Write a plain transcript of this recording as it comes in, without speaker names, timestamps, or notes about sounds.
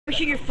Push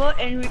your foot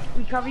and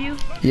recover you?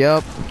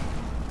 Yep.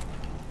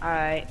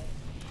 Alright.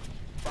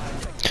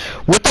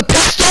 With the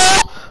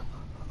pistol?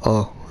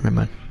 Oh, never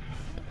mind.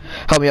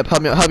 Help me up,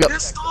 help me up, help me up.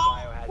 Pistol?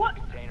 What?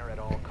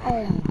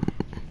 Oh.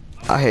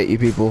 I hate you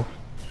people.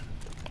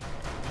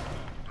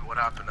 What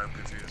happened? I'm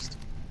confused.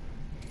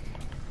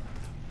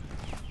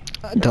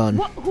 Done.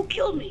 What? Who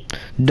killed me?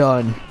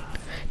 Done.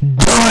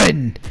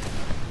 Done!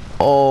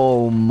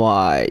 Oh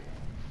my.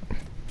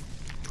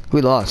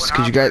 We lost,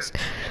 because you guys...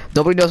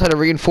 Nobody knows how to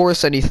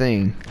reinforce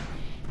anything.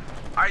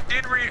 I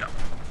did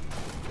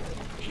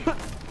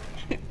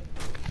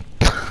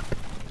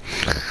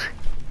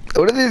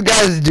What are these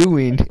guys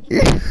doing?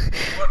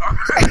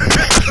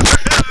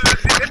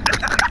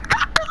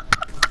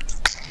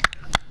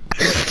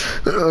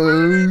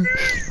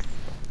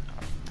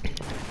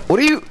 What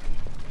are you?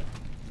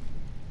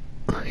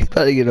 He's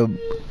about to get a.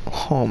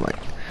 Oh my.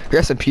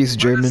 Rest in peace,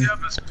 German. Why does he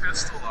have his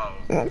pistol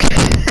out?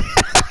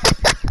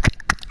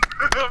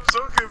 I'm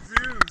so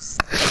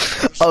confused.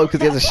 Oh,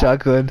 because he has a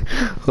shotgun.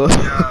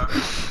 Yeah.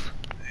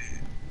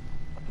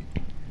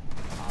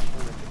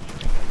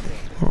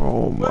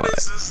 Oh my. What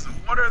is this?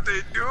 What are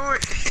they doing?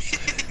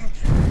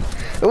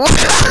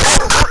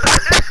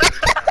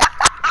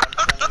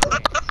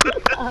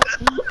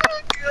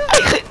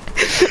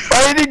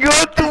 Why did he go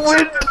out the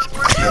window?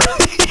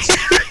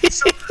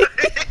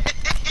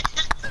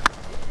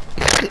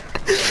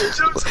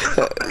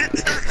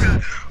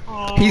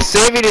 He's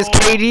saving his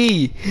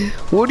KD.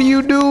 What are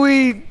you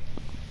doing?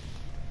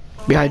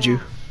 Behind you.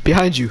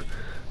 Behind you.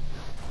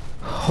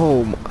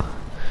 Oh my.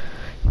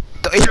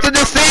 He did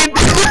the same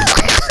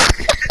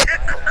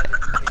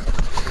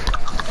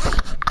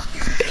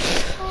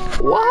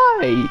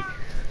Why?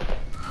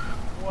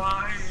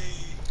 Why?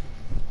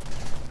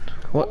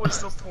 What? What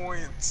was the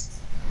point?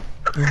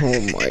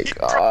 Oh my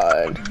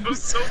god. It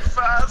was so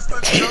fast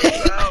and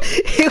jumped out.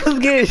 He was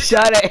getting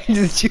shot at and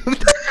just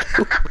jumped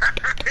out.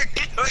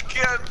 I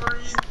can't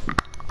breathe.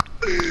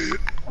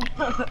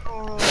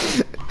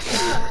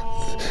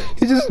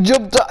 He just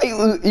jumped out.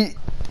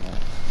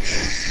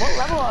 What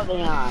level are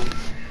they on?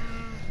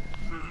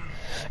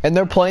 And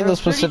they're playing the They're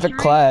specific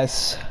 33?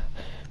 class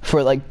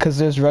for like, cause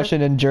there's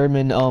Russian and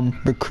German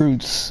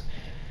recruits.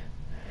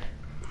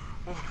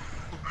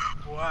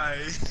 Why?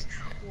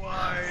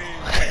 Why?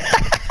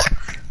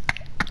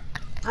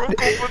 Broke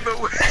open the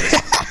window.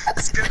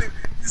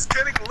 He's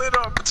getting lit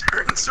up.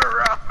 Turns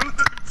around and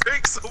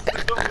breaks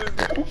open the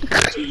window.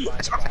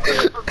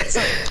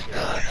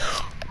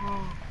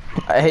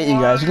 I hate you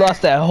guys. You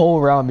lost that whole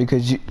round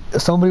because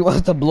somebody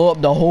wants to blow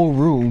up the whole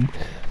room.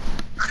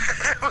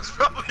 It was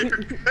probably.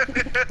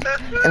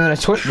 And then a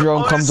Twitch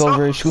drone comes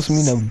over and shoots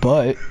me in the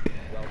butt.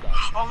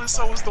 All I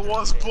saw was the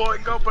walls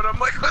blowing up, and I'm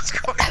like, what's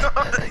going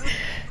on?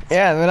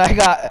 Yeah, and then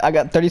I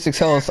got 36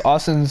 health.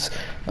 Austin's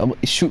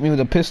shoot me with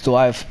a pistol.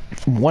 I have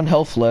 1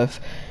 health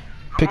left.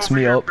 Picks I'm over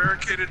me here up.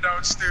 barricaded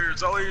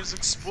downstairs. All I hear is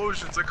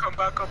explosions. I come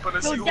back up and I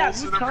see No, Dad,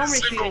 holes who in every camera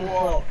single shooting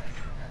wall.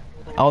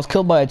 I was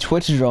killed by a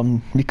Twitch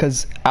drum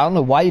because I don't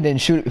know why you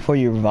didn't shoot it before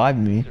you revived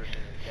me.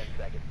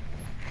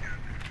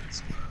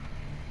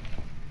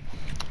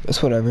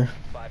 It's whatever.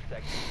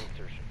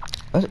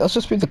 Let's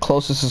just be the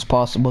closest as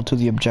possible to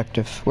the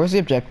objective. Where's the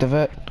objective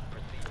at?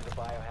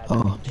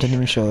 Oh, didn't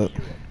even show it.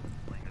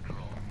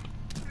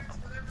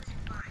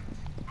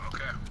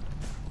 Okay.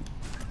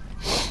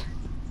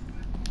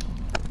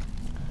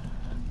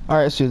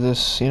 Alright, let's do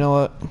this. You know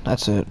what?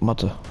 That's it. I'm about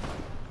to...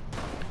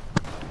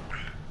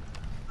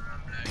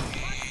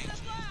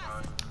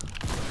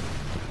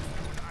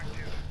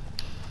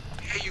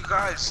 Hey, you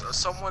guys,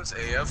 someone's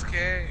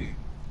AFK.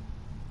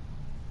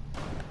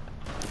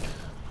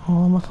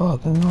 Oh my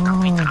fucking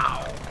god.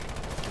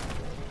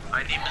 Capitao.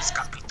 My name is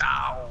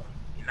Capitao,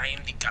 and I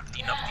am the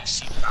captain of the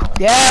ship now.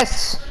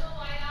 Yes!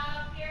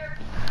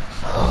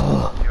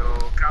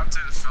 Yo,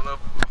 Captain Philip.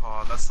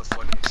 Oh, that's the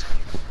funniest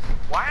thing.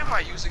 Why am I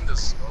using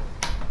this? Oh.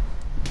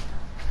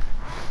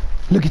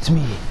 Look at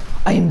me.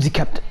 I am the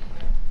captain.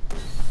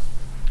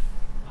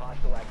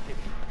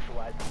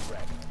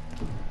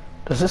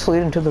 Does this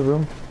lead into the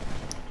room?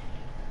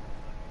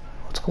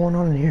 What's going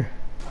on in here?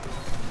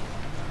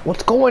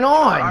 What's going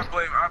on? I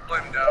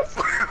blame Dev.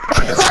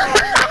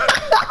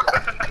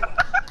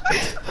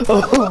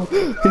 Oh,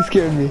 he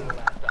scared me.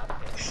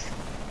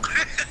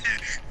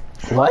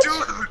 What?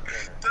 Dude,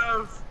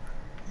 Dev.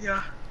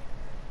 Yeah.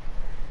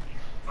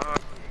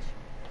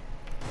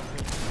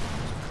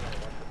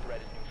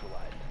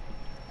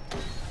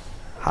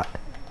 Hi.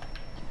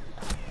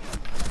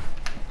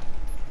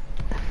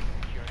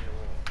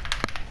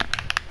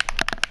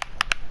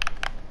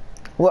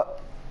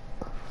 What?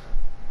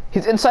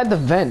 He's inside the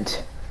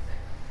vent.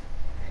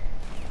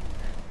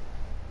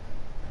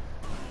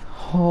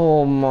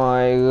 Oh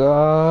my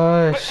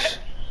gosh.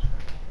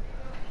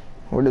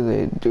 What are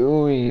they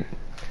doing?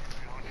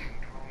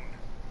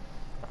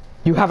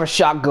 You have a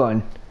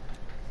shotgun.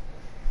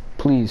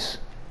 Please.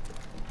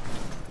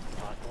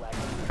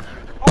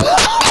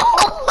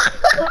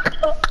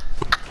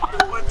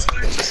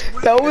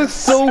 That was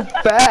so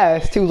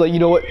fast. He was like, you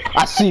know what?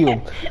 I see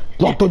him.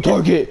 Lock the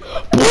target.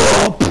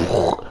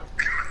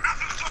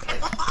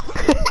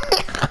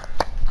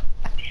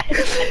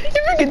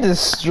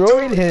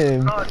 destroyed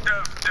him. Oh,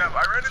 Dev,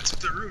 I ran into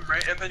the room,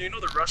 right? And then you know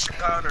the Russian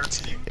guy on our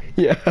team?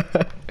 Yeah.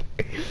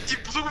 He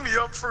blew me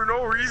up for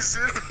no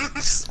reason.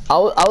 I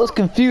was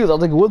confused. I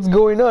was like, what's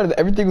going on?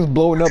 Everything was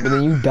blowing up and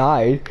then you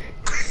died.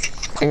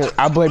 And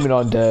I blame it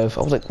on Dev.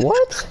 I was like,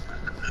 what?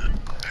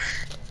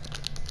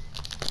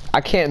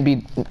 I can't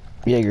beat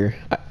Jaeger.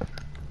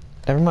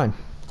 Never mind.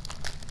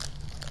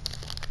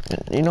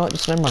 You know what?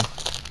 Just never mind.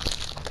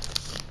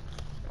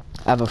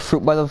 I have a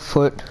fruit by the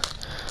foot.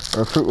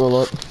 Or a fruit roll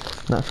up.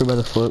 Not fruit by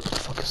the foot. What the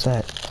fuck is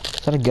that?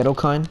 Is that a ghetto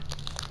kind?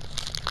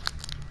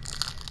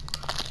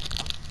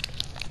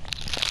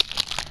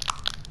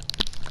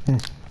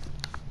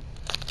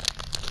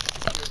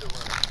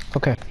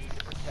 Okay.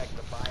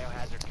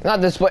 Not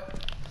this way.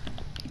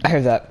 I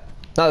hear that.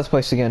 Not this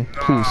place again.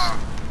 Please.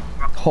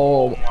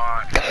 Oh.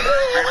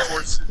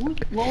 Reinforce it. Who's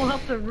blowing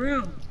up the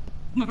room?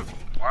 Why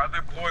are they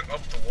blowing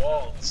up the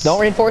walls? Don't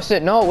reinforce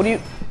it. No. What do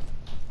you?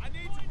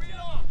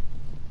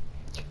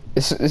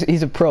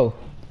 He's a pro.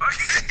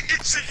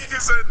 He's shaking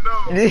his head no.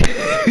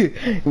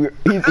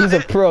 he's a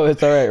pro.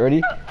 It's all right.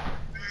 Ready?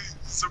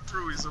 He's a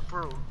pro. He's a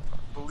pro.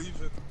 Believe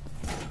it.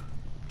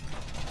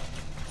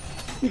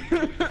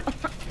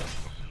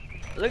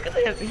 Look at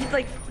him. He's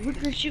like, who's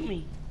gonna shoot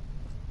me?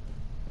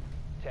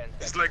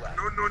 He's like,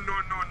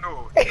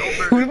 no.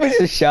 We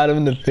just shot him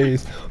in the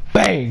face.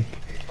 Bang!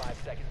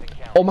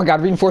 Oh my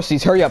God! Reinforce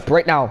these. Hurry up!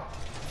 Right now.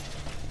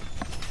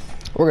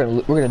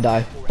 We're gonna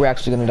die. We're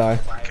actually gonna die.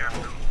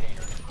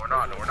 We're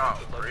not.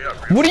 Hurry up.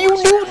 What do you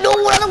do? No!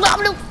 What am I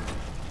gonna do?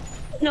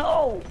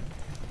 No!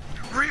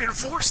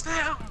 Reinforce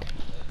them.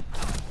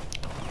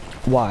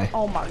 Why?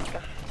 Oh my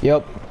God.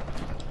 Yep.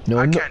 No.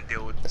 I No. can't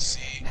deal with the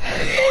sea.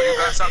 All you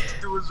guys have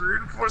to do is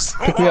reinforce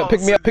the Pick me up.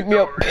 Pick me up. Pick me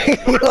up.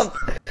 Pick me up.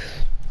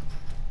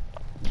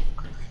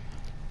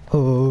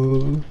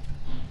 Oh.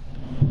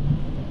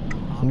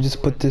 Let me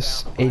just put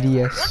this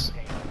ADS.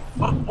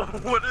 What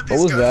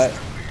was that?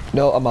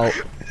 No, I'm out.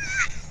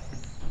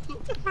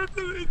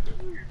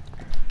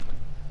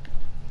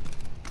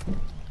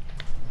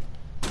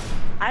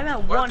 I'm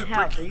at Why are one they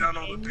health. Are breaking you down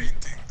all the kidding me?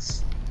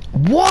 paintings?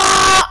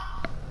 What?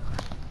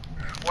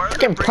 Why are they Freaking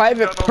breaking Private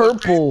down all the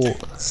Purple.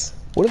 paintings?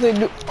 What do they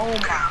do? Oh my.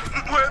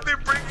 Why are they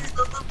breaking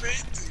down the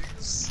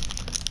paintings?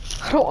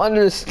 I don't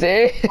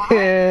understand.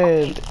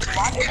 Why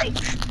did they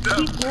keep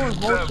blowing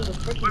holes to the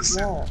freaking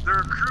Listen, wall? the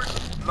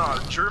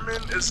recruit,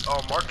 German is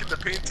marking the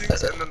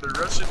paintings, and then the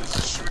Russian is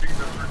just shooting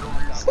them for no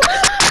reason.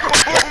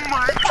 Oh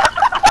my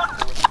God!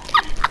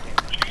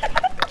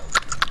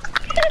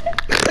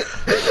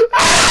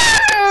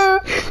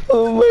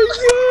 Oh my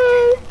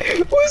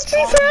God! What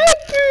just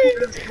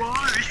happened? His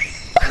body.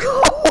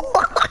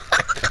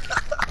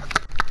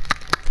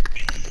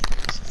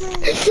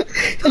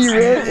 He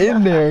ran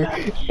in there,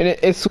 and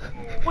it's.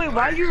 Wait,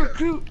 why do you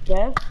recruit,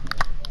 Dev?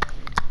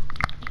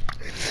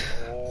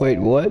 Wait,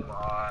 what?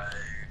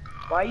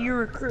 Why you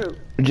recruit?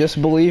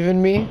 Just believe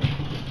in me.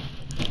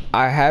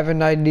 I have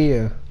an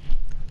idea.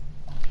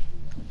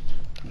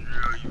 Yeah,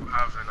 you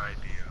have an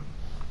idea.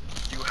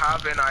 You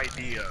have an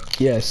idea.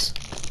 Yes.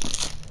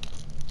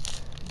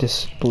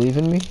 Just believe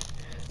in me.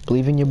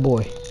 Believe in your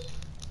boy.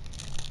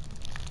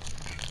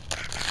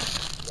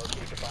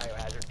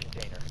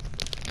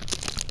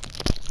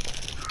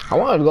 I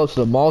wanted to go to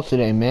the mall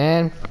today,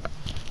 man.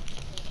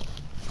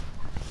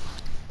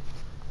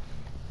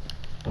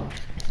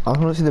 I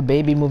want to see the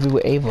baby movie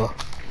with Ava.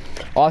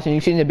 Austin,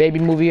 you seen the baby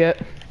movie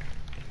yet?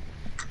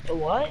 The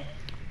what?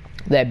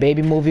 That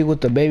baby movie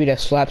with the baby that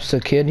slaps the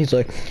kid. He's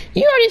like,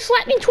 you already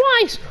slapped me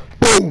twice.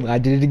 Boom! I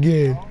did it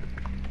again.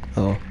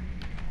 Oh.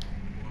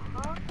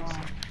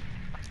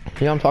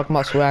 You know what I'm talking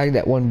about, Swag?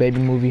 That one baby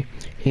movie.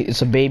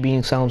 It's a baby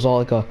and sounds all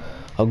like a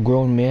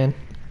grown man.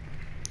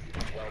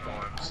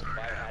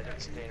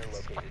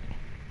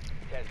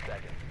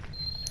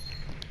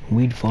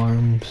 Weed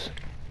farms.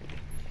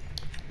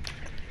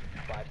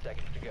 5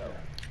 seconds to go.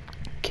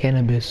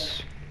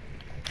 Cannabis.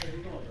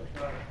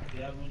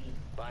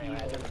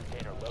 Biohazard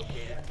container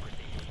located.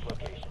 Proceed to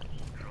location.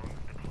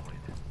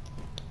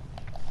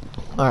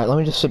 Alright, let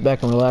me just sit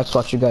back and relax,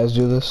 watch you guys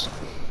do this.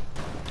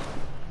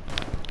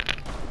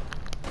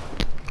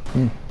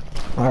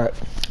 Alright.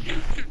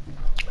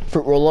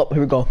 Fruit roll up,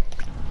 here we go.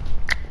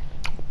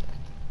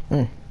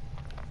 Hey,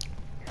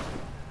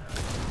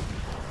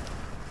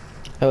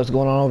 what's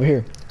going on over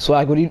here?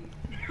 Swag, what do you...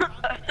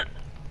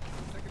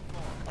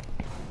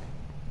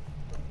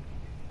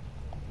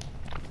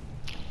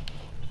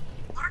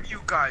 What are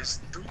you guys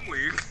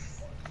doing?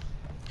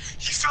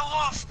 He fell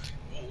off.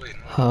 Oh wait.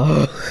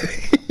 Huh?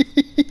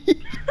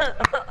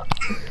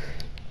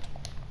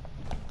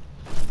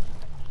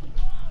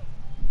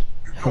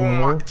 Oh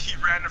my! He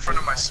ran in front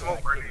of my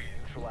smoke grenade.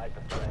 Neutralize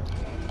the threat.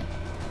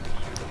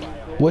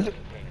 What?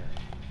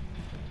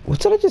 What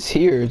did I just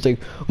hear? It's like...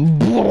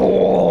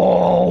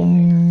 Boom.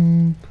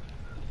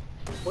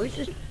 What is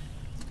this?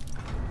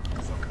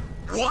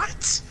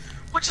 What?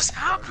 What just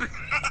happened?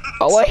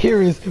 All I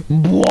hear is...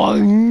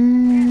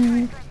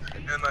 Boing.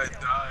 And I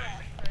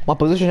died. My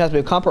position has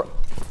been compro...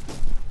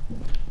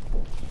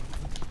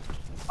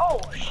 Oh,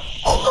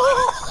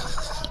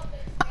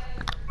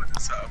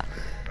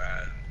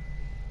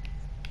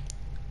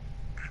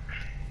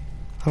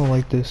 don't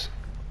like this.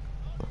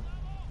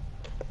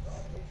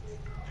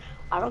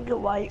 I don't get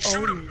why you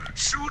Shoot own him! it.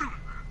 Shoot him!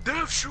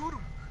 Dev, shoot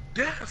him!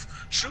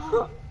 Dev, shoot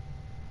him!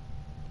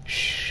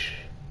 Shh.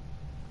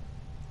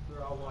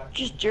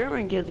 Just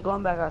German kids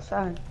going back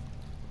outside.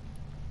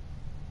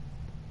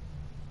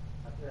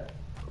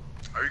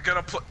 Are you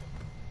gonna play?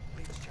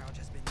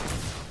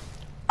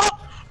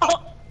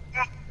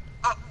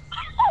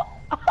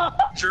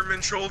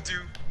 German trolled you.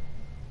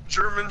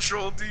 German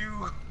trolled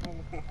you.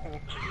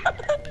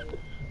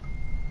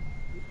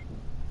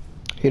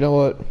 You know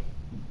what?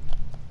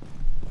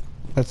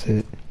 That's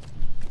it.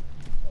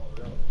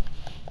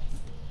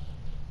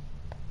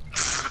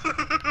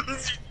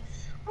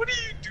 What are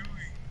you doing?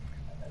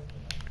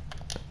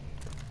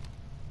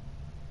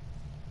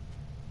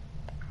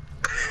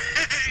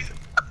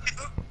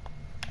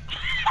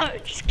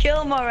 Just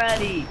kill him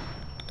already.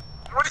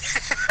 What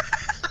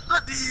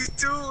are you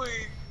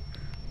doing?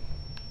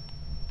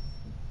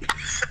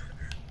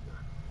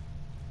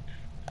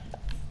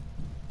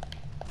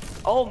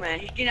 Oh man,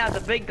 he's getting out the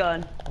big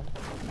gun.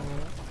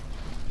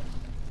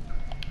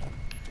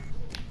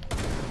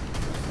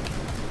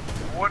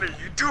 What are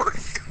you doing?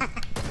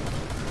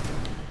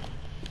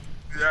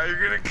 Yeah,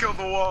 you're gonna kill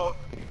the wall.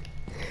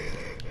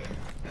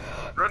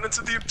 Run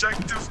into the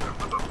objective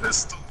with a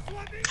pistol.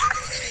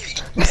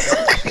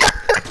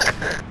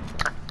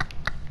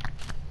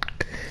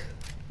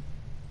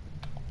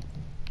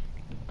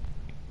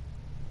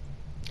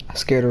 I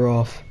scared her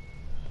off.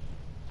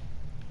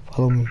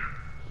 Follow me.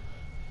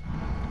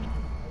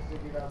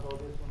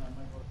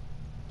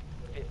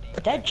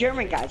 But that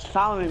German guy's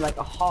following like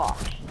a hawk.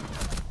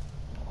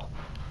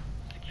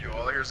 Yo,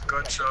 all I hear is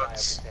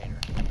gunshots.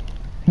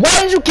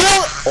 Why did you kill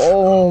it?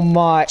 Oh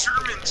my.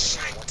 German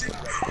shit.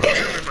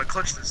 German, I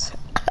clutch this.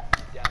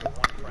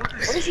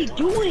 What is he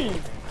doing?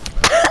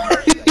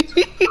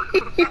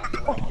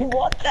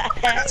 What the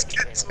heck? This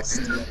kid's so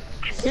stupid.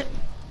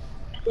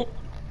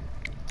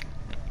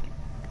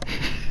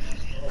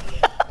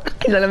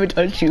 Can I let me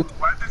touch you?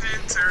 Why did he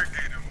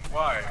interrogate him?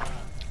 Why?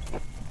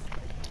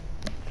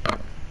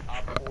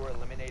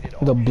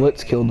 The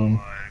Blitz killed him.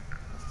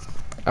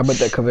 I bet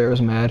that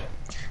Caveira's mad.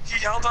 He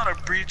held on a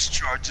breach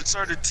charge and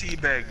started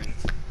teabagging.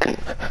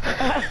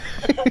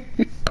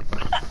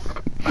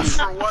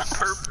 For what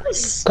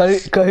purpose?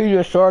 Cause he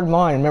just sharded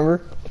mine,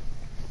 remember?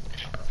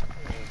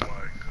 Oh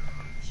my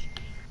gosh.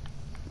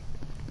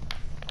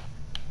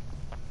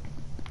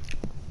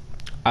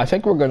 I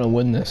think we're gonna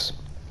win this.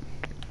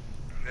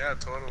 Yeah,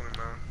 totally,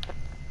 man.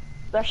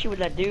 Especially with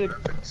that dude. I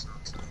think so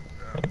too.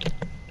 Yeah.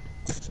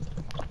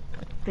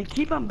 They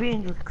keep on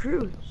being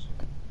recruits.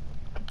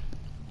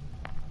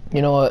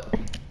 You know what?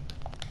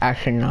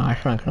 Actually, no,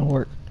 it's not gonna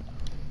work.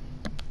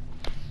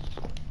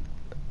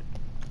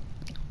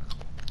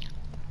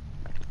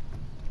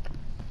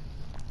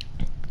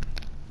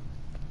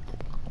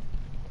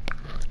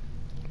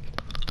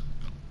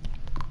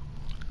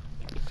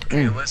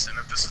 Hey, listen,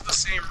 if this is the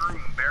same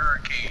room,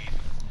 barricade.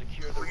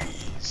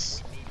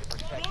 Please.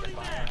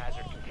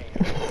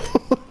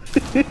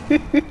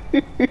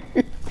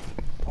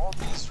 All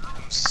these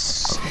rooms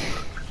suck.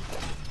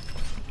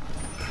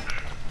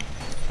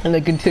 And they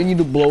continue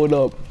to blow it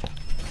up.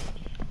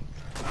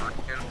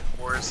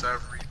 Enforce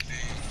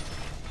everything.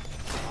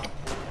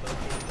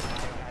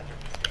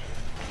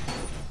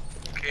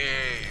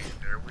 Okay,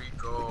 there we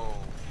go.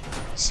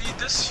 See,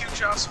 this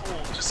huge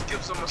asshole just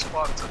gives him a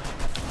spot to.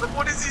 Look,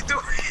 what is he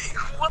doing?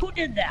 What? Who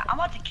did that? I'm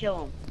about to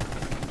kill him.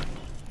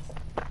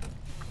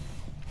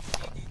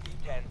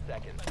 10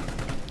 seconds.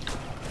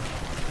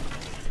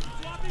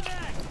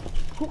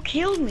 Who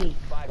killed me?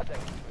 5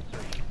 seconds to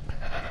insertion.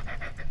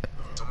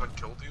 Someone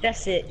killed you?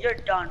 That's it. You're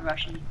done,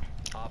 Russian.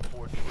 Op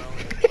 4 drone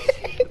has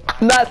located the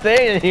I'm not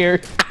saying it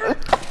here.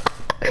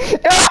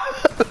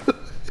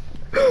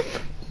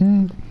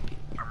 I'm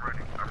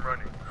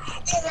running.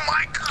 Oh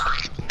my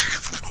god!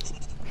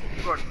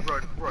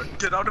 Run.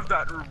 Get out of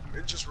that room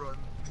and just run.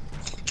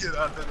 Get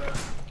out of that.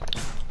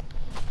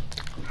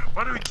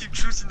 Why do we keep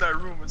choosing that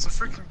room? It's a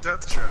freaking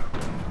death trap.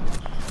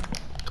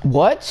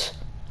 What?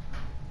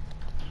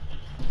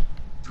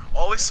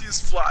 All I see is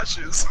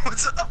flashes.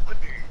 What's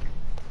happening?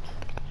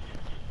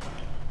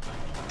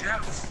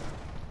 Death.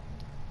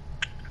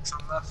 It's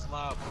on left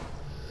lab.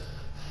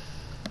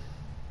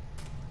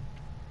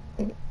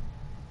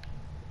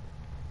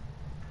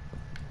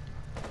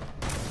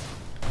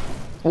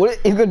 What?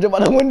 He's gonna jump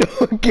out the window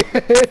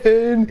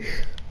again.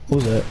 What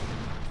was that?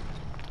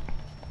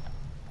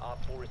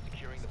 Op 4 is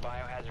securing the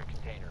biohazard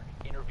container.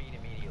 Intervene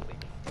immediately.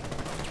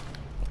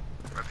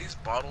 Are these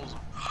bottles?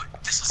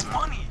 This is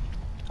money.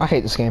 I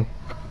hate this game.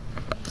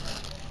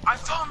 I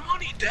found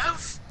money,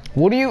 Dev.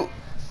 What do you?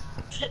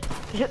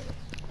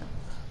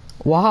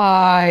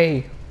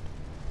 Why?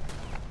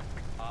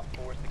 Op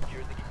 4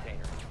 secured the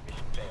container.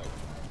 Mission failed.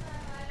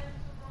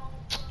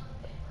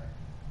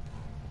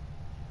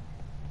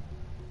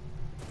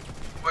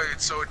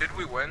 Wait, so did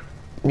we win?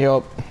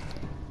 Yup.